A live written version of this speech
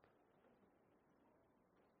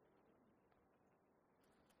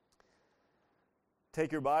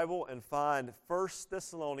Take your Bible and find 1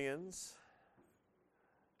 Thessalonians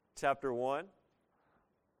chapter 1.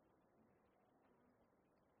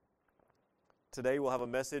 Today we'll have a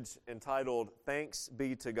message entitled, Thanks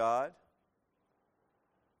Be to God.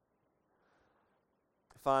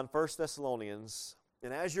 Find 1 Thessalonians.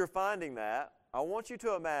 And as you're finding that, I want you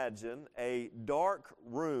to imagine a dark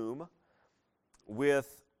room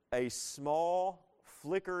with a small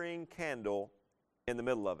flickering candle in the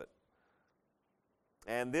middle of it.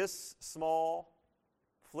 And this small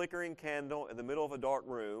flickering candle in the middle of a dark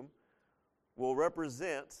room will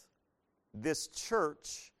represent this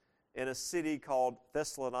church in a city called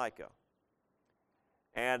Thessalonica.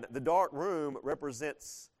 And the dark room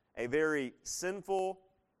represents a very sinful,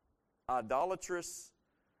 idolatrous,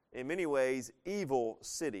 in many ways, evil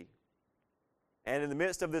city. And in the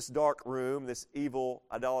midst of this dark room, this evil,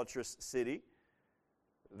 idolatrous city,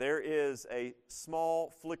 there is a small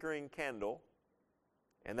flickering candle.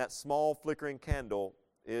 And that small flickering candle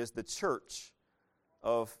is the church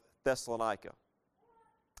of Thessalonica.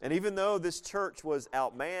 And even though this church was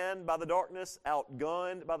outmanned by the darkness,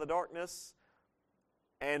 outgunned by the darkness,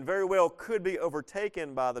 and very well could be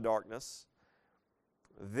overtaken by the darkness,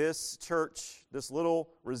 this church, this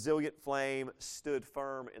little resilient flame, stood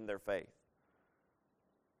firm in their faith.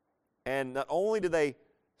 And not only did they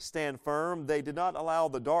stand firm, they did not allow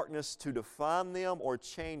the darkness to define them or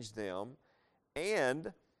change them.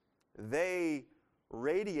 And they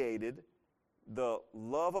radiated the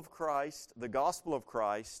love of Christ, the gospel of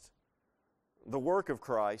Christ, the work of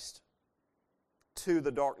Christ to the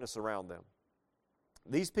darkness around them.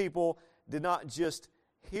 These people did not just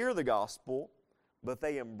hear the gospel, but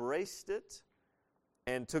they embraced it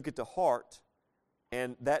and took it to heart.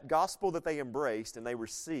 And that gospel that they embraced and they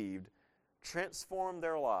received transformed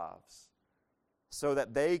their lives so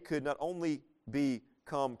that they could not only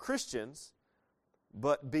become Christians,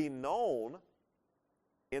 but be known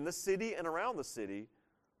in the city and around the city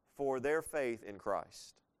for their faith in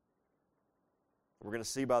Christ. We're going to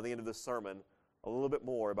see by the end of this sermon a little bit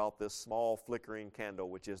more about this small flickering candle,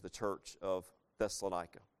 which is the church of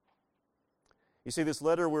Thessalonica. You see, this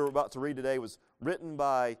letter we're about to read today was written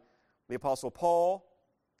by the Apostle Paul,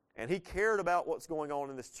 and he cared about what's going on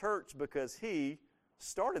in this church because he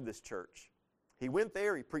started this church. He went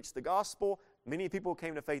there, he preached the gospel, many people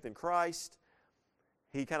came to faith in Christ.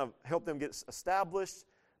 He kind of helped them get established,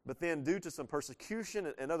 but then due to some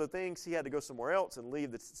persecution and other things, he had to go somewhere else and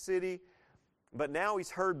leave the city. But now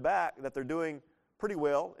he's heard back that they're doing pretty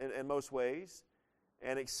well in most ways,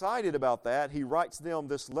 and excited about that, he writes them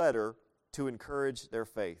this letter to encourage their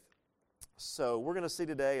faith. So we're going to see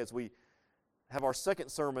today, as we have our second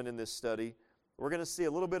sermon in this study, we're going to see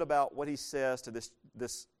a little bit about what he says to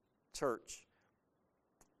this church,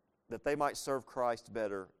 that they might serve Christ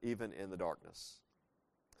better even in the darkness.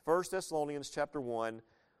 1 Thessalonians chapter 1,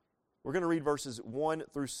 we're going to read verses 1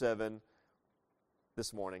 through 7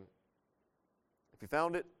 this morning. If you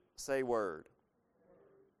found it, say word.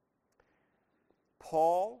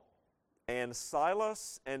 Paul and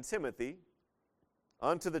Silas and Timothy,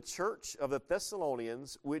 unto the church of the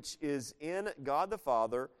Thessalonians, which is in God the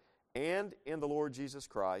Father and in the Lord Jesus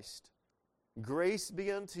Christ, grace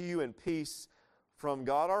be unto you and peace from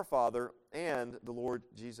God our Father and the Lord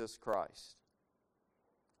Jesus Christ.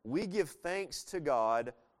 We give thanks to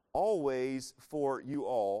God always for you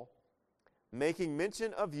all, making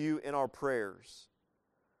mention of you in our prayers,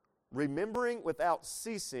 remembering without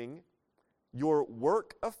ceasing your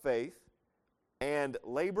work of faith and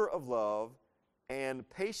labor of love and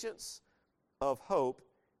patience of hope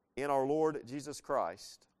in our Lord Jesus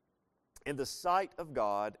Christ, in the sight of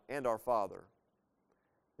God and our Father,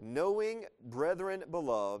 knowing, brethren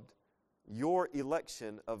beloved, your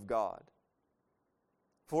election of God.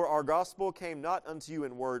 For our gospel came not unto you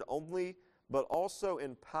in word only, but also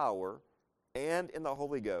in power, and in the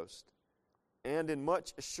Holy Ghost, and in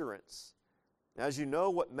much assurance, as you know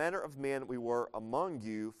what manner of men we were among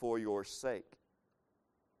you for your sake.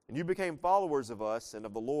 And you became followers of us and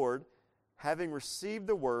of the Lord, having received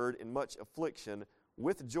the word in much affliction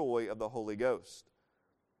with joy of the Holy Ghost,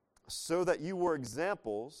 so that you were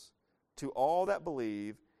examples to all that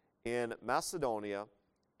believe in Macedonia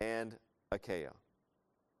and Achaia.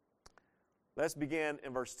 Let's begin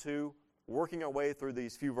in verse 2, working our way through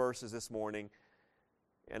these few verses this morning.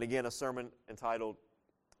 And again, a sermon entitled,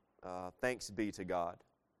 Thanks Be to God.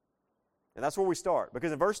 And that's where we start.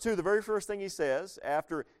 Because in verse 2, the very first thing he says,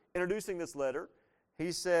 after introducing this letter,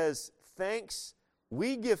 he says, thanks,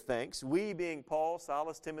 we give thanks, we being Paul,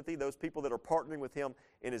 Silas, Timothy, those people that are partnering with him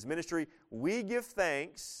in his ministry, we give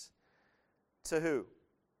thanks to who?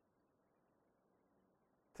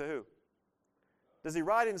 To who? does he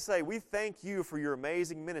write and say, we thank you for your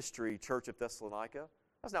amazing ministry, Church of Thessalonica?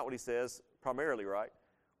 That's not what he says primarily, right?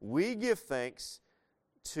 We give thanks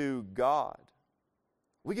to God.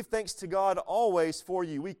 We give thanks to God always for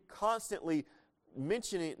you. We constantly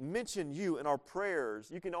mention you in our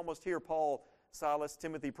prayers. You can almost hear Paul, Silas,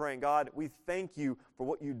 Timothy praying, God, we thank you for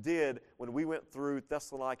what you did when we went through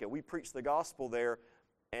Thessalonica. We preached the gospel there,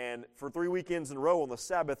 and for 3 weekends in a row on the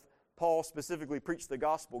Sabbath, Paul specifically preached the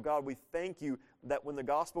gospel. God, we thank you that when the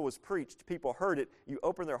gospel was preached, people heard it, you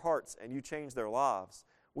opened their hearts, and you changed their lives.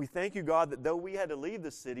 We thank you, God, that though we had to leave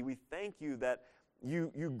the city, we thank you that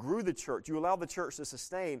you grew the church. You allowed the church to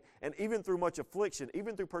sustain, and even through much affliction,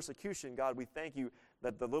 even through persecution, God, we thank you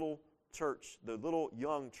that the little church, the little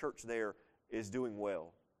young church there is doing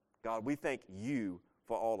well. God, we thank you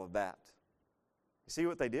for all of that. You see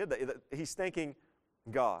what they did? He's thanking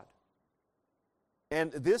God.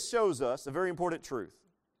 And this shows us a very important truth.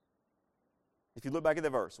 If you look back at the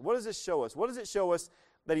verse, what does this show us? What does it show us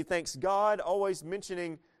that he thanks God, always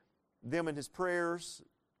mentioning them in his prayers?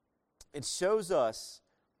 It shows us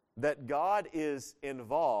that God is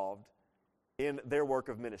involved in their work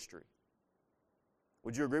of ministry.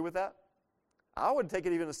 Would you agree with that? I would take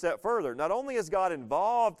it even a step further. Not only is God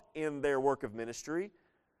involved in their work of ministry,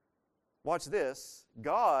 watch this,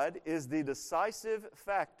 God is the decisive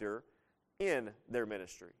factor in their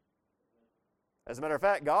ministry. As a matter of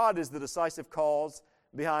fact, God is the decisive cause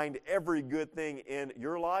behind every good thing in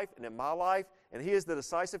your life and in my life, and he is the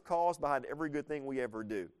decisive cause behind every good thing we ever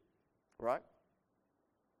do. Right?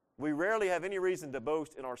 We rarely have any reason to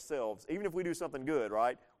boast in ourselves, even if we do something good,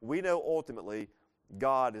 right? We know ultimately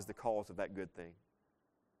God is the cause of that good thing.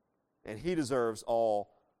 And he deserves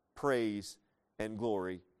all praise and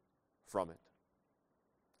glory from it.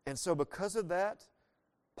 And so because of that,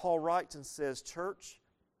 Paul writes and says, Church,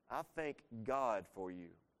 I thank God for you,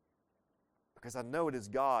 because I know it is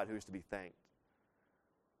God who is to be thanked.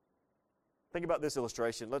 Think about this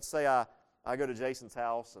illustration. Let's say I go to Jason's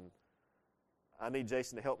house and I need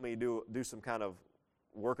Jason to help me do some kind of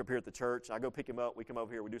work up here at the church. I go pick him up. We come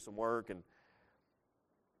over here. We do some work, and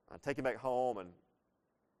I take him back home, and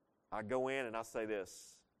I go in and I say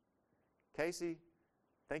this, Casey,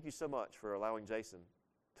 thank you so much for allowing Jason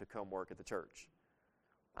to come work at the church.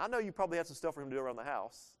 I know you probably have some stuff for him to do around the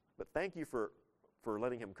house, but thank you for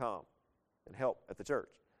letting him come and help at the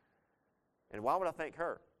church. And why would I thank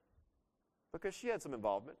her? Because she had some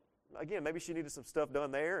involvement. Again, maybe she needed some stuff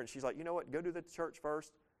done there, and she's like, you know what, go do the church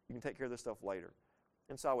first. You can take care of this stuff later.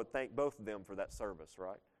 And so I would thank both of them for that service,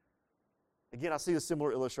 right? Again, I see a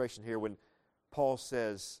similar illustration here when Paul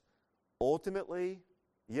says, ultimately,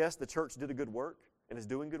 yes, the church did a good work and is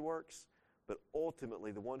doing good works, but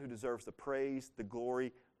ultimately the one who deserves the praise, the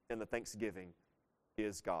glory, and the thanksgiving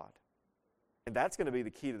is God. And that's going to be the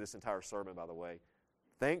key to this entire sermon, by the way.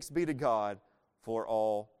 Thanks be to God for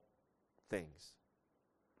all things.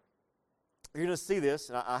 You're going to see this,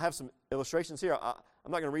 and I have some illustrations here.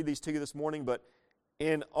 I'm not going to read these to you this morning, but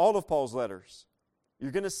in all of Paul's letters,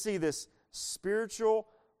 you're going to see this spiritual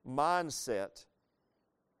mindset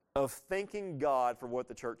of thanking God for what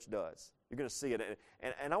the church does. You're going to see it.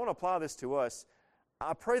 And I want to apply this to us.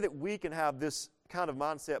 I pray that we can have this kind of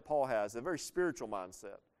mindset Paul has, a very spiritual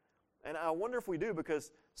mindset. And I wonder if we do,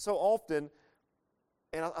 because so often,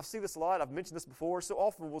 and I see this a lot, I've mentioned this before, so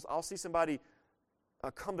often I'll see somebody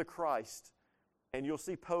come to Christ, and you'll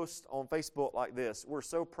see posts on Facebook like this, we're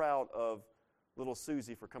so proud of little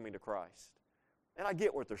Susie for coming to Christ. And I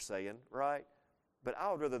get what they're saying, right? But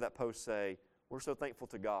I would rather that post say, we're so thankful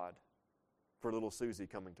to God for little Susie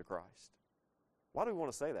coming to Christ. Why do we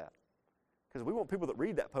want to say that? Because we want people that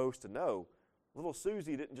read that post to know little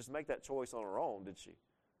Susie didn't just make that choice on her own, did she?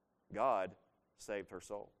 God saved her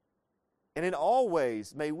soul. And in all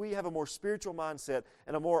ways, may we have a more spiritual mindset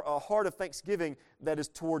and a heart of thanksgiving that is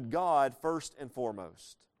toward God first and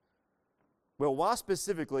foremost. Well, why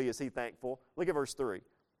specifically is he thankful? Look at verse 3.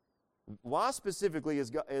 Why specifically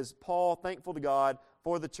is Paul thankful to God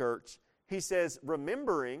for the church? He says,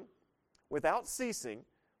 remembering without ceasing,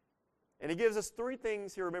 and he gives us three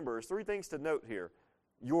things he remembers, three things to note here.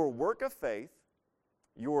 Your work of faith,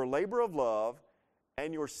 your labor of love,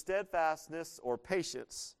 and your steadfastness or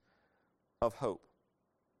patience of hope.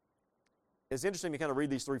 It's interesting to kind of read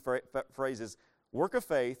these three phrases, work of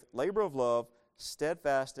faith, labor of love,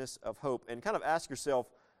 steadfastness of hope, and kind of ask yourself,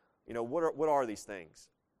 what are these things?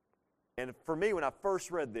 And for me, when I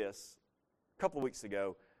first read this a couple of weeks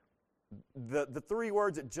ago, the three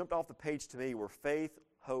words that jumped off the page to me were faith,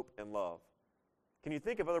 hope, and love. Can you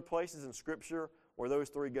think of other places in Scripture where those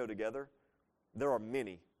three go together? There are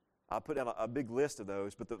many. I put down a big list of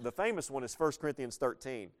those, but the famous one is 1 Corinthians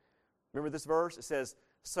 13. Remember this verse? It says,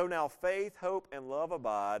 so now faith, hope, and love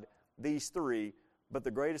abide, these three, but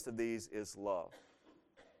the greatest of these is love.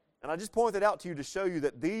 And I just pointed out to you to show you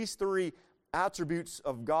that these three attributes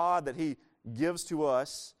of God that He gives to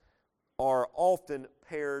us are often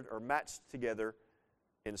paired or matched together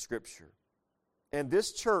in Scripture. And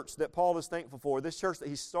this church that Paul is thankful for, this church that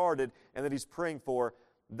he started and that he's praying for,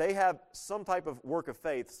 they have some type of work of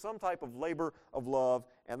faith, some type of labor of love,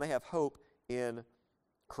 and they have hope in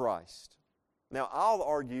Christ. Now, I'll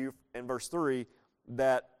argue in verse 3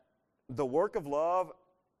 that the work of love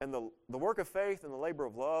and the work of faith and the labor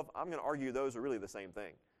of love, I'm going to argue those are really the same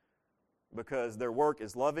thing, because their work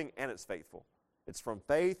is loving and it's faithful. It's from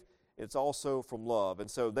faith, it's also from love.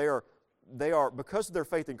 And so they are because of their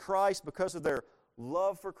faith in Christ, because of their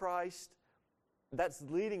love for Christ, that's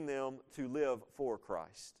leading them to live for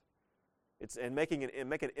Christ. And make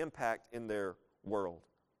an impact in their world.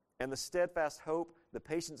 And the steadfast hope, the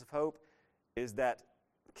patience of hope, is that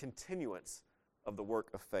continuance of the work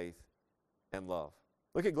of faith and love.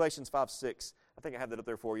 Look at Galatians 5:6. I think I have that up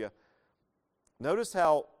there for you. Notice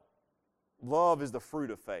how love is the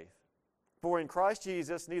fruit of faith. For in Christ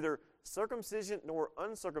Jesus neither circumcision nor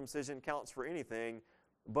uncircumcision counts for anything,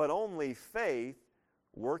 but only faith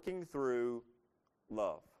working through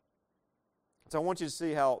love. So I want you to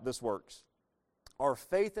see how this works. Our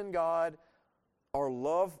faith in God, our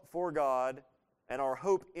love for God, and our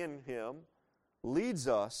hope in Him leads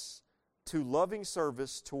us to loving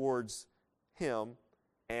service towards Him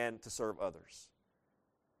and to serve others.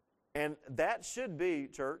 And that should be,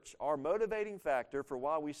 church, our motivating factor for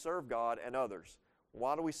why we serve God and others.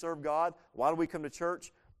 Why do we serve God? Why do we come to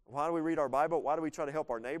church? Why do we read our Bible? Why do we try to help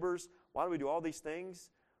our neighbors? Why do we do all these things?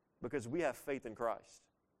 Because we have faith in Christ.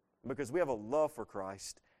 Because we have a love for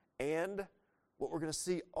Christ. And what we're going to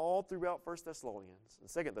see all throughout 1 Thessalonians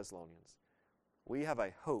and 2 Thessalonians, we have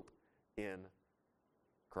a hope in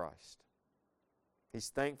Christ. He's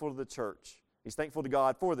thankful to the church. He's thankful to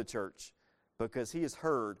God for the church because he has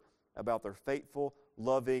heard about their faithful,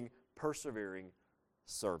 loving, persevering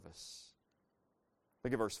service.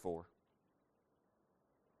 Look at verse 4.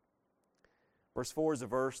 Verse 4 is a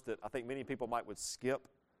verse that I think many people would skip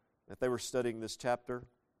if they were studying this chapter.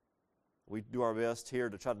 We do our best here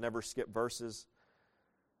to try to never skip verses.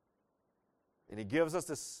 And he gives us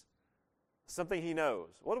this something he knows.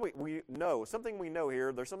 What do we know? Something we know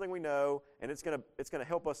here. There's something we know, and it's going to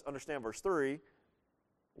help us understand verse 3.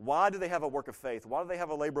 Why do they have a work of faith? Why do they have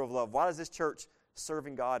a labor of love? Why is this church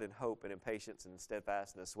serving God in hope and in patience and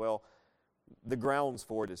steadfastness? Well, the grounds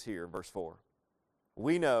for it is here in verse 4.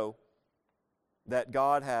 We know that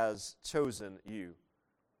God has chosen you.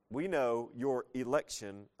 We know your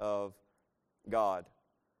election of God.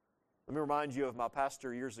 Let me remind you of my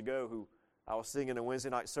pastor years ago who I was sitting in a Wednesday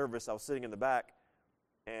night service. I was sitting in the back,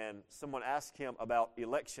 and someone asked him about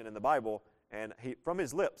election in the Bible, and from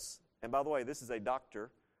his lips, and by the way, this is a doctor.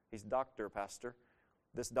 He's a doctor pastor.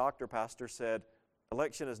 This doctor pastor said,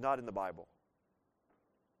 election is not in the Bible.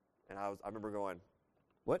 And I remember going,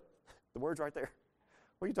 what? The word's right there.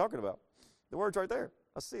 What are you talking about? The word's right there.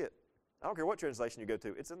 I see it. I don't care what translation you go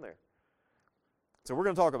to. It's in there. So we're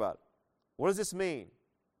going to talk about it. What does this mean?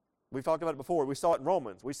 We've talked about it before. We saw it in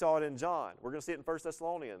Romans. We saw it in John. We're going to see it in 1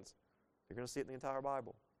 Thessalonians. You're going to see it in the entire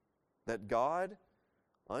Bible. That God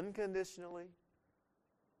unconditionally,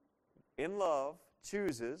 in love,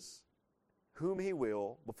 chooses whom He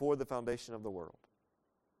will before the foundation of the world.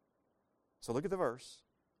 So look at the verse.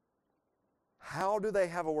 How do they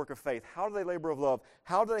have a work of faith? How do they labor of love?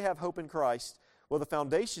 How do they have hope in Christ? Well, the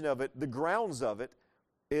foundation of it, the grounds of it,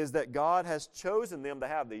 is that God has chosen them to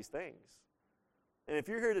have these things. And if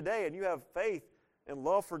you're here today and you have faith and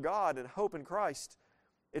love for God and hope in Christ,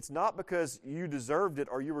 it's not because you deserved it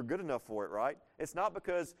or you were good enough for it, right? It's not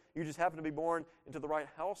because you just happen to be born into the right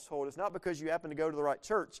household. It's not because you happen to go to the right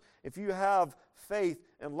church. If you have faith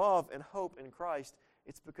and love and hope in Christ,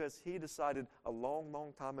 it's because He decided a long,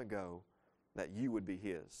 long time ago that you would be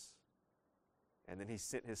His. And then He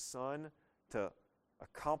sent His Son to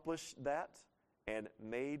accomplish that and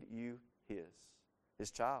made you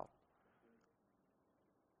His child.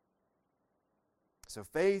 So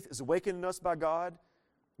faith is awakened in us by God,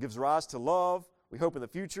 gives rise to love. We hope in the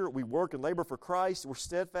future. We work and labor for Christ. We're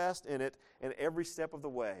steadfast in it. And every step of the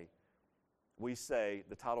way, we say,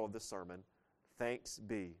 the title of this sermon, Thanks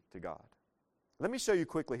Be to God. Let me show you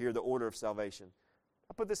quickly here the order of salvation.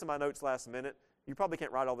 I put this in my notes last minute. You probably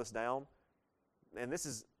can't write all this down. And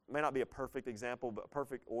this may not be a perfect example, but a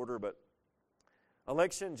perfect order. But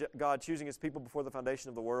election, God choosing His people before the foundation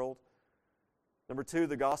of the world. Number 2,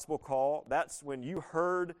 the gospel call. That's when you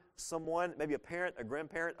heard someone, maybe a parent, a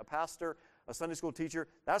grandparent, a pastor, a Sunday school teacher,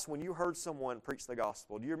 that's when you heard someone preach the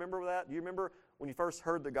gospel. Do you remember that? Do you remember when you first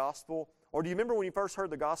heard the gospel? Or do you remember when you first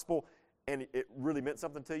heard the gospel and it really meant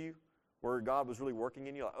something to you? Where God was really working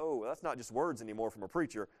in you? Like, oh, that's not just words anymore from a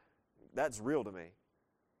preacher. That's real to me.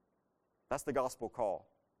 That's the gospel call.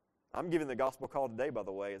 I'm giving the gospel call today, by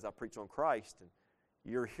the way, as I preach on Christ, and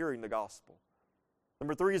you're hearing the gospel.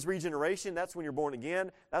 Number 3 is regeneration. That's when you're born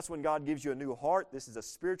again. That's when God gives you a new heart. This is a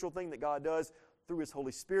spiritual thing that God does through His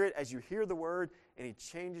Holy Spirit as you hear the Word and He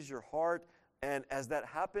changes your heart. And as that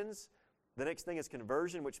happens, the next thing is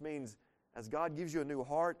conversion, which means as God gives you a new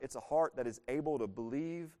heart, it's a heart that is able to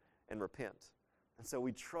believe and repent. And so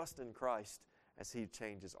we trust in Christ as He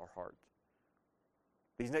changes our heart.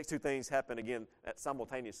 These next 2 things happen again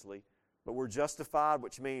simultaneously, but we're justified,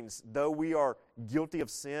 which means though we are guilty of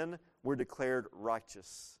sin, we're declared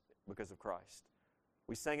righteous because of Christ.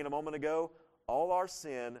 We sang it a moment ago, all our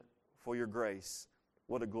sin for your grace.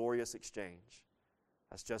 What a glorious exchange.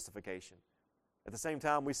 That's justification. At the same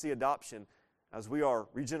time, we see adoption as we are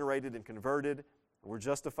regenerated and converted. We're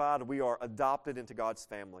justified. We are adopted into God's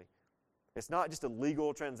family. It's not just a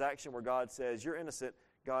legal transaction where God says, you're innocent.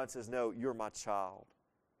 God says, no, you're my child.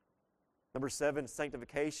 Number 7,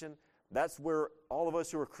 sanctification. That's where all of us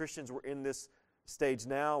who are Christians, we're in this stage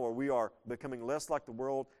now where we are becoming less like the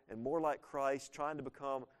world and more like Christ, trying to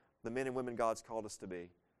become the men and women God's called us to be,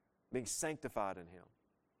 being sanctified in Him.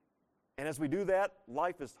 And as we do that,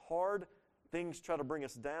 life is hard. Things try to bring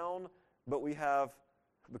us down, but we have,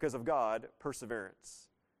 because of God, perseverance.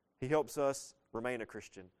 He helps us remain a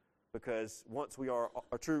Christian because once we are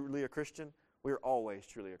truly a Christian, we are always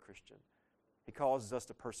truly a Christian. He causes us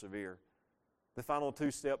to persevere. The final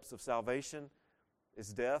 2 steps of salvation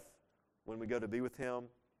is death, when we go to be with Him,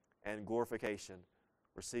 and glorification,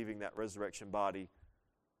 receiving that resurrection body.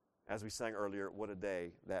 As we sang earlier, what a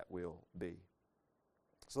day that will be.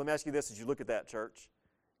 So let me ask you this as you look at that, church.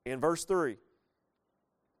 In verse 3,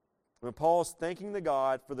 when Paul's thanking the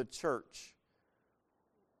God for the church,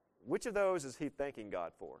 which of those is he thanking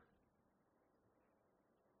God for?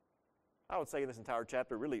 I would say in this entire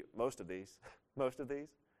chapter, really most of these. Most of these.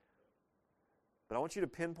 But I want you to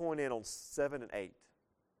pinpoint in on 7 and 8.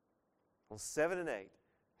 On 7 and 8,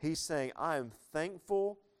 he's saying, I'm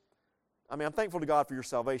thankful. I'm thankful to God for your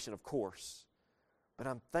salvation, of course. But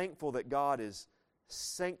I'm thankful that God is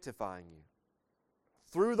sanctifying you.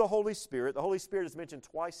 Through the Holy Spirit. The Holy Spirit is mentioned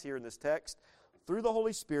twice here in this text. Through the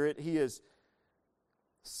Holy Spirit, He is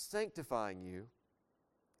sanctifying you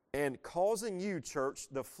and causing you, church,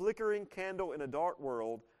 the flickering candle in a dark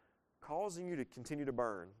world, causing you to continue to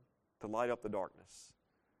burn, to light up the darkness.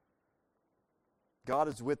 God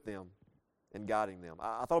is with them and guiding them.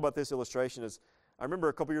 I thought about this illustration as I remember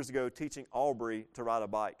a couple years ago teaching Aubrey to ride a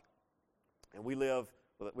bike. And we have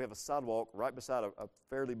a sidewalk right beside a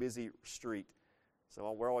fairly busy street.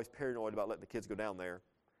 So we're always paranoid about letting the kids go down there.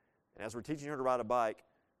 And as we're teaching her to ride a bike,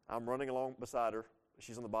 I'm running along beside her.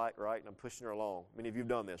 She's on the bike, right? And I'm pushing her along. Many of you have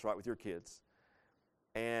done this, right, with your kids.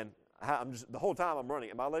 And the whole time I'm running.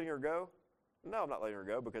 Am I letting her go? No, I'm not letting her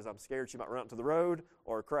go because I'm scared she might run out into the road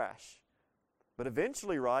or crash. But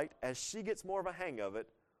eventually, right, as she gets more of a hang of it,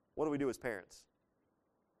 what do we do as parents?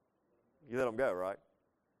 You let them go, right?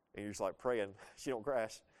 And you're just like praying she don't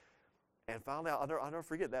crash. And finally, I'll never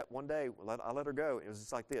forget that one day, I let her go. And it was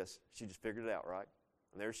just like this. She just figured it out, right?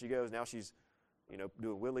 And there she goes. Now she's,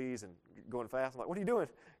 doing wheelies and going fast. I'm like, what are you doing?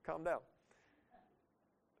 Calm down.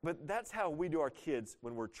 But that's how we do our kids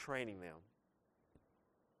when we're training them.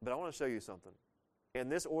 But I want to show you something. In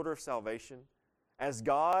this order of salvation, as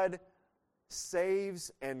God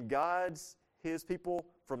saves and guides His people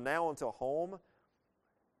from now until home,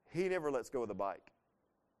 He never lets go of the bike.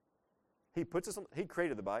 He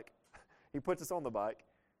created the bike. He puts us on the bike.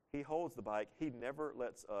 He holds the bike. He never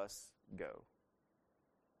lets us go.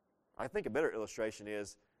 I think a better illustration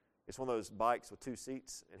is it's one of those bikes with 2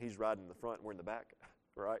 seats, and He's riding in the front and we're in the back,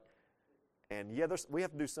 right? And yeah, we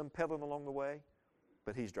have to do some pedaling along the way,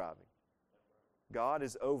 but He's driving. God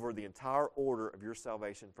is over the entire order of your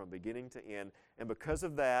salvation from beginning to end, and because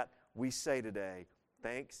of that, we say today,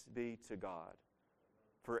 thanks be to God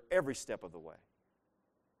for every step of the way.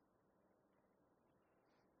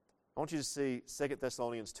 I want you to see 2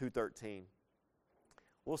 Thessalonians 2:13.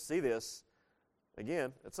 We'll see this,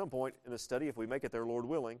 again, at some point in the study, if we make it there, Lord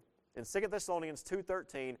willing. In 2 Thessalonians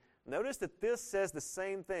 2:13, notice that this says the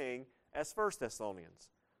same thing as 1 Thessalonians.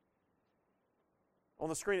 On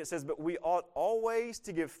the screen it says, but we ought always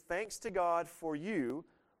to give thanks to God for you,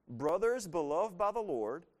 brothers beloved by the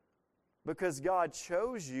Lord, because God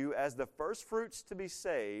chose you as the firstfruits to be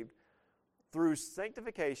saved through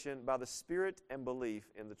sanctification by the Spirit and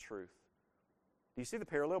belief in the truth. Do you see the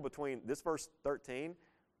parallel between this verse 13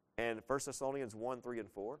 and 1 Thessalonians 1, 3, and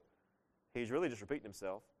 4? He's really just repeating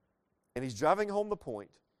himself. And he's driving home the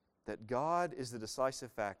point that God is the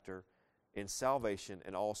decisive factor in salvation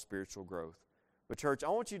and all spiritual growth. But church, I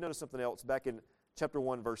want you to notice something else back in chapter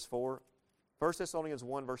 1, verse 4. 1 Thessalonians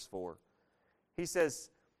 1, verse 4. He says,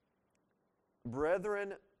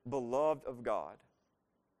 brethren, beloved of God.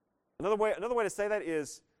 Another way to say that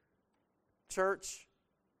is, church,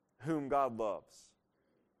 whom God loves.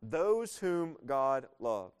 Those whom God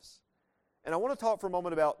loves. And I want to talk for a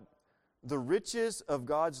moment about the riches of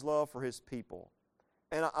God's love for His people.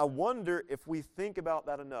 And I wonder if we think about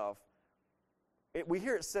that enough. We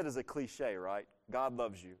hear it said as a cliche, right? God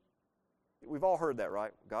loves you. We've all heard that,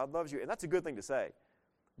 right? God loves you. And that's a good thing to say.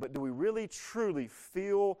 But do we really, truly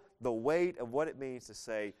feel the weight of what it means to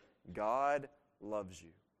say, God loves you?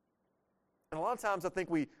 And a lot of times I think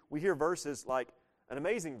we hear verses like, an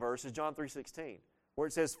amazing verse is John 3:16, where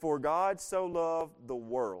it says, for God so loved the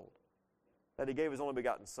world that He gave His only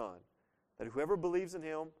begotten Son, that whoever believes in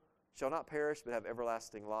Him shall not perish but have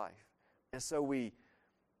everlasting life. And so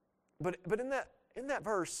but in that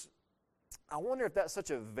verse, I wonder if that's such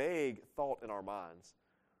a vague thought in our minds.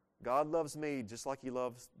 God loves me just like He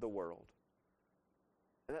loves the world.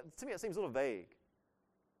 And to me, that seems a little vague.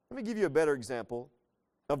 Let me give you a better example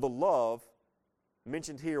of the love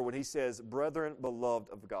mentioned here when he says, brethren, beloved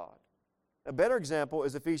of God. A better example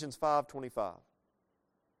is Ephesians 5:25.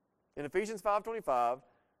 In Ephesians 5:25,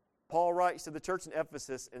 Paul writes to the church in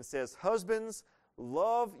Ephesus and says, husbands,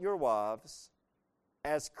 love your wives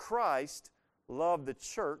as Christ loved the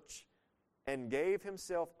church and gave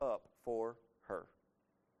Himself up for her.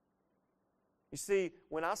 You see,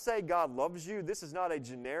 when I say God loves you, this is not a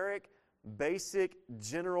generic, basic,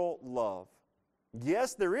 general love.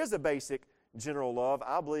 Yes, there is a basic, general love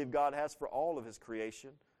I believe God has for all of His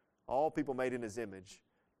creation, all people made in His image.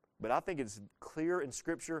 But I think it's clear in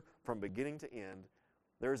Scripture from beginning to end,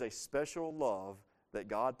 there is a special love that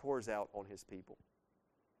God pours out on His people.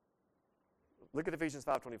 Look at Ephesians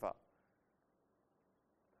 5:25.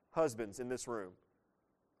 Husbands in this room,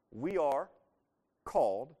 we are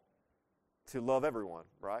called to love everyone,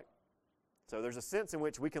 right? So there's a sense in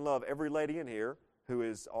which we can love every lady in here who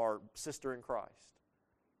is our sister in Christ,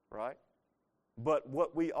 right? But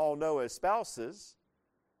what we all know as spouses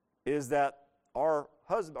is that our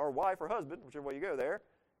husband, our wife or husband, whichever way you go there,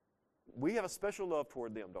 we have a special love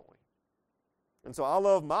toward them, don't we? And so I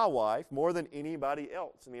love my wife more than anybody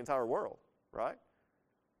else in the entire world, right?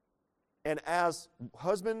 And as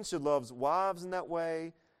husbands should love wives in that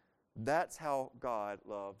way, that's how God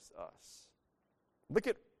loves us. Look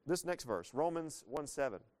at this next verse, Romans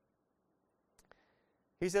 1:7.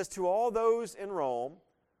 He says, to all those in Rome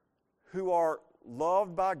who are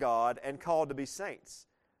loved by God and called to be saints.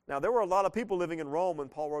 Now, there were a lot of people living in Rome when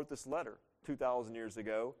Paul wrote this letter 2,000 years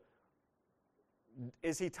ago.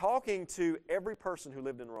 Is he talking to every person who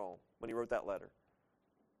lived in Rome when he wrote that letter?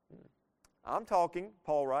 I'm talking,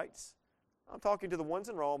 Paul writes, I'm talking to the ones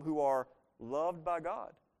in Rome who are loved by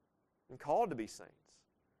God and called to be saints.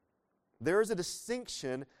 There is a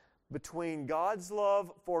distinction between God's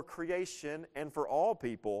love for creation and for all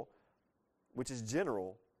people, which is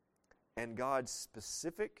general, and God's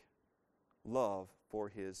specific love for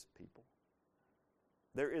His people.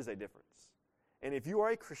 There is a difference. And if you are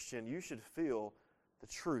a Christian, you should feel the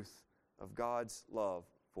truth of God's love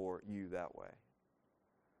for you that way.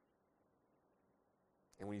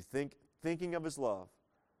 And when you thinking of His love,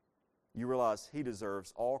 you realize He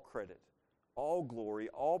deserves all credit, all glory,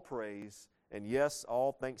 all praise, and yes,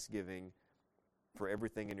 all thanksgiving for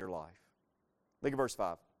everything in your life. Look at verse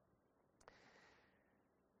 5.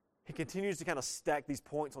 He continues to kind of stack these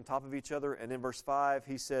points on top of each other, and in verse 5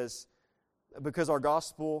 he says, because our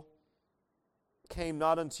gospel came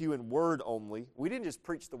not unto you in word only. We didn't just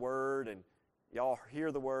preach the word and y'all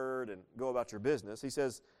hear the word and go about your business. He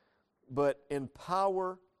says, but in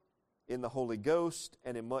power, in the Holy Ghost,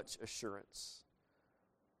 and in much assurance.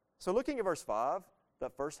 So looking at verse 5,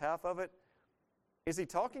 that first half of it, is he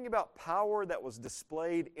talking about power that was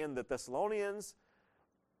displayed in the Thessalonians,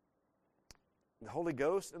 the Holy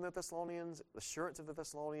Ghost in the Thessalonians, the assurance of the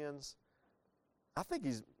Thessalonians? I think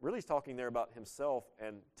he's really talking there about himself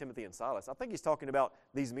and Timothy and Silas. I think he's talking about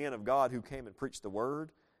these men of God who came and preached the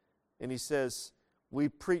word. And he says, we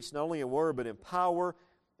preach not only in word, but in power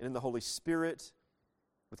and in the Holy Spirit,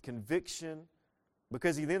 with conviction.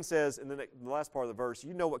 Because he then says, in the last part of the verse,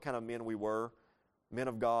 you know what kind of men we were, men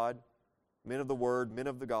of God, men of the word, men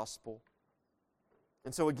of the gospel.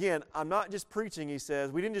 And so again, I'm not just preaching, he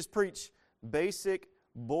says. We didn't just preach basic,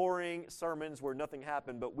 boring sermons where nothing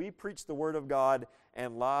happened, but we preached the word of God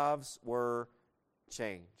and lives were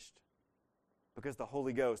changed. Because the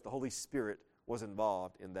Holy Ghost, the Holy Spirit, was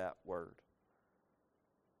involved in that word.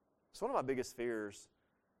 So one of my biggest fears,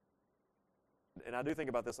 and I do think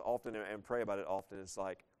about this often and pray about it often, is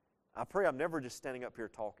like, I pray I'm never just standing up here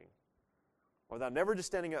talking. Or that I'm never just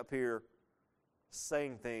standing up here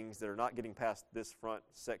saying things that are not getting past this front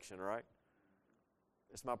section, right?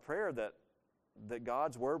 It's my prayer that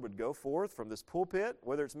God's Word would go forth from this pulpit,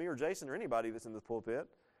 whether it's me or Jason or anybody that's in the pulpit,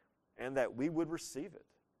 and that we would receive it.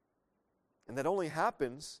 And that only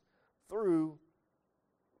happens through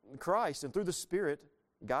Christ and through the Spirit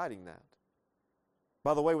guiding that.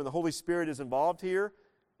 By the way, when the Holy Spirit is involved here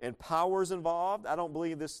and power is involved, I don't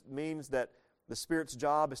believe this means that the Spirit's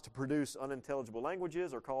job is to produce unintelligible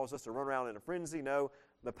languages or cause us to run around in a frenzy. No,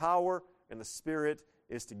 the power and the Spirit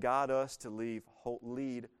is to guide us to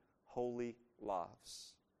lead holy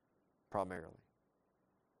lives, primarily.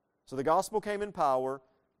 So the gospel came in power,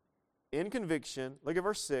 in conviction. Look at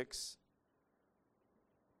verse 6.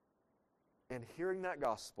 And hearing that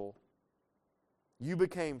gospel, you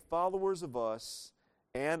became followers of us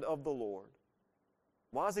and of the Lord.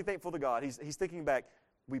 Why is he thankful to God? He's thinking back,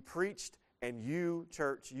 we preached, and you,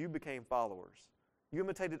 church, you became followers. You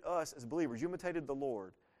imitated us as believers. You imitated the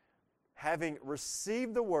Lord. Having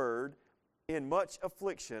received the word in much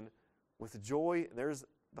affliction with joy, and there's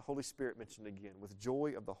the Holy Spirit mentioned again, with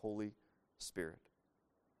joy of the Holy Spirit.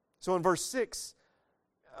 So in verse 6,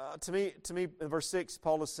 to me, in verse 6,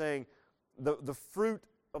 Paul is saying the fruit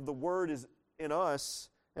of the word is in us,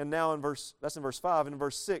 and now that's in verse 5, and in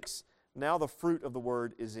verse 6, now the fruit of the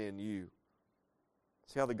word is in you.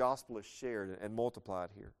 See how the gospel is shared and multiplied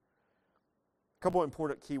here. A couple of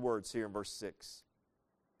important key words here in verse 6.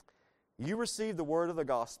 You received the word of the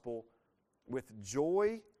gospel with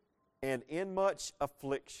joy and in much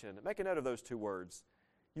affliction. Make a note of those two words.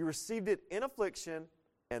 You received it in affliction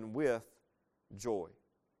and with joy.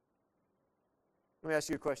 Let me ask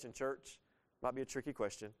you a question, church. Might be a tricky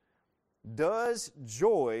question. Does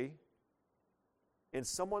joy in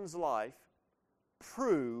someone's life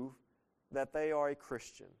prove that they are a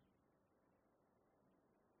Christian?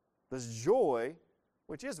 Does joy,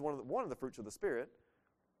 which is one of the fruits of the Spirit,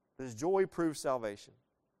 does joy prove salvation?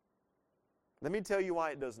 Let me tell you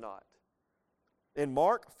why it does not. In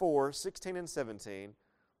Mark 4, 16 and 17,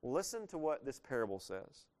 listen to what this parable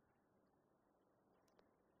says.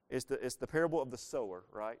 It's the parable of the sower,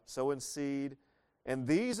 right? Sowing seed. And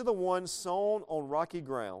these are the ones sown on rocky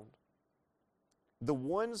ground. The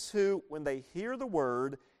ones who, when they hear the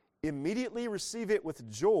word, immediately receive it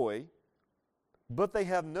with joy, but they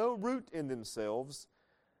have no root in themselves.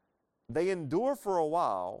 They endure for a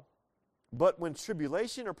while, but when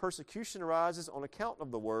tribulation or persecution arises on account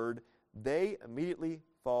of the word, they immediately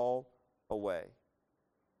fall away.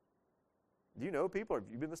 Do you know people, have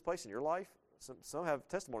you been in this place in your life? Some have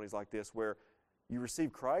testimonies like this where you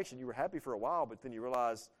received Christ and you were happy for a while, but then you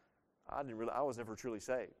realize, I was never truly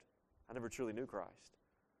saved. I never truly knew Christ.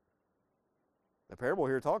 The parable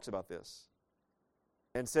here talks about this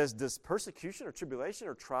and says, does persecution or tribulation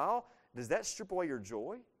or trial, does that strip away your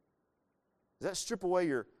joy? Does that strip away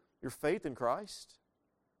your faith in Christ?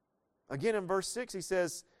 Again, in verse 6, he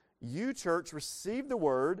says, you, church, received the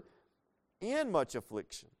word in much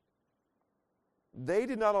affliction. They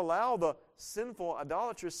did not allow the sinful,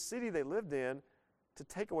 idolatrous city they lived in to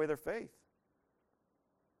take away their faith.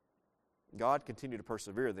 God continued to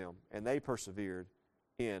persevere them, and they persevered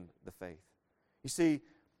in the faith. You see,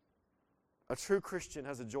 a true Christian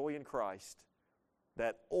has a joy in Christ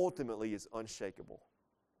that ultimately is unshakable.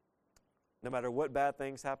 No matter what bad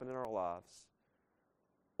things happen in our lives,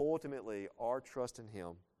 ultimately our trust in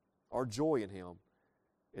Him, our joy in Him,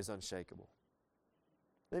 is unshakable.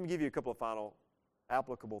 Let me give you a couple of final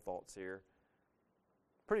applicable thoughts here.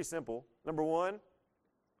 Pretty simple. Number one,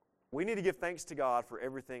 we need to give thanks to God for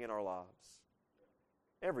everything in our lives.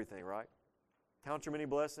 Everything, right? Count your many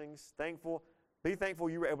blessings. Thankful. Be thankful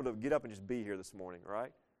you were able to get up and just be here this morning,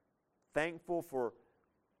 right? Thankful for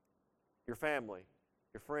your family,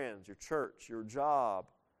 your friends, your church, your job,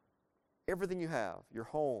 everything you have, your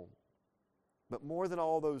home. But more than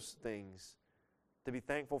all those things, to be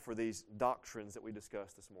thankful for these doctrines that we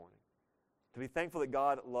discussed this morning. To be thankful that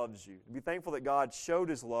God loves you. To be thankful that God showed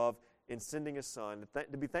His love in sending His Son.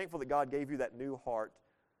 To be thankful that God gave you that new heart.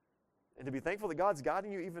 And to be thankful that God's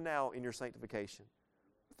guiding you even now in your sanctification.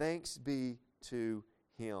 Thanks be to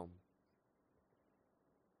Him.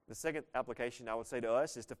 The second application I would say to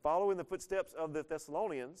us is to follow in the footsteps of the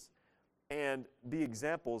Thessalonians and be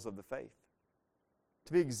examples of the faith.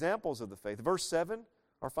 To be examples of the faith. Verse 7,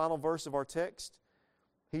 our final verse of our text,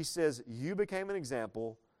 he says, you became an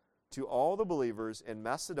example to all the believers in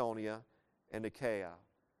Macedonia and Achaia.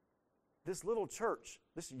 This little church,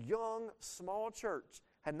 this young, small church,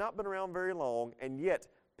 had not been around very long, and yet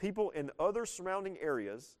people in other surrounding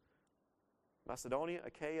areas, Macedonia,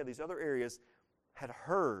 Achaia, these other areas, had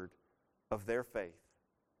heard of their faith.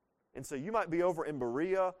 And so you might be over in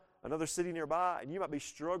Berea, another city nearby, and you might be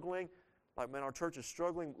struggling, like, man, our church is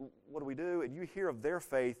struggling, what do we do? And you hear of their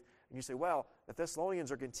faith, and you say, wow, the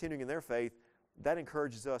Thessalonians are continuing in their faith. That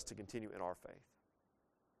encourages us to continue in our faith.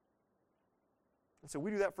 And so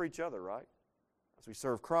we do that for each other, right? As we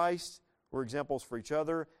serve Christ, we're examples for each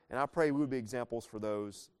other, and I pray we would be examples for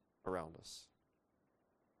those around us.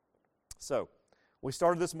 So, we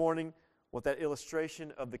started this morning with that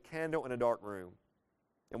illustration of the candle in a dark room.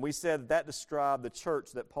 And we said that described the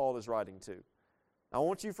church that Paul is writing to. I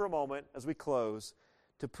want you for a moment, as we close,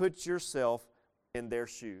 to put yourself in their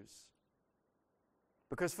shoes.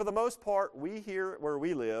 Because for the most part, we here where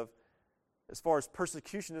we live, as far as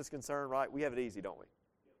persecution is concerned, right, we have it easy, don't we?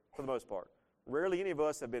 For the most part. Rarely any of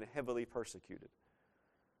us have been heavily persecuted.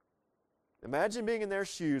 Imagine being in their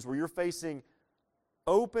shoes where you're facing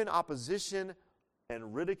open opposition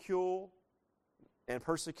and ridicule and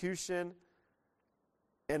persecution.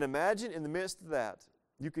 And imagine in the midst of that,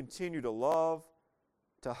 you continue to love,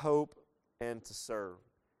 to hope, and to serve.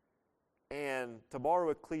 And to borrow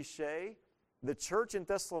a cliche, the church in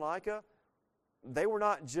Thessalonica, they were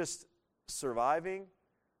not just surviving,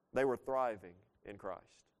 they were thriving in Christ.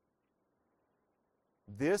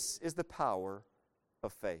 This is the power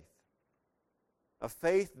of faith. A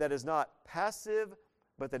faith that is not passive,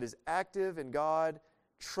 but that is active in God,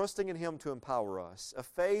 trusting in Him to empower us. A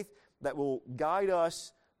faith that will guide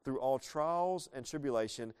us through all trials and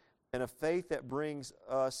tribulation, and a faith that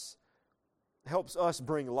helps us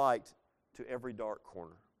bring light to every dark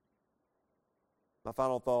corner. My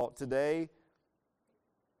final thought today,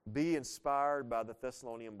 be inspired by the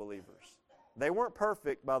Thessalonian believers. They weren't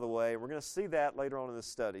perfect, by the way. We're going to see that later on in this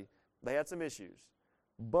study. They had some issues.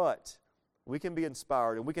 But we can be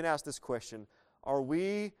inspired, and we can ask this question: are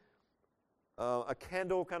we a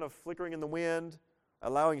candle kind of flickering in the wind,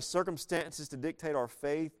 allowing circumstances to dictate our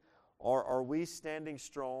faith, or are we standing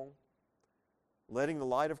strong, letting the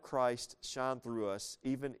light of Christ shine through us,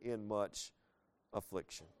 even in much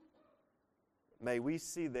affliction? May we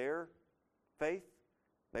see their faith,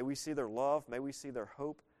 may we see their love, may we see their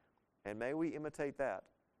hope, and may we imitate that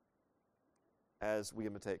as we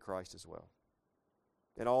imitate Christ as well.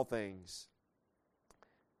 In all things,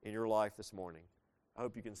 in your life this morning, I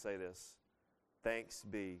hope you can say this: thanks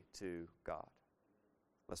be to God.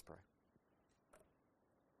 Let's pray.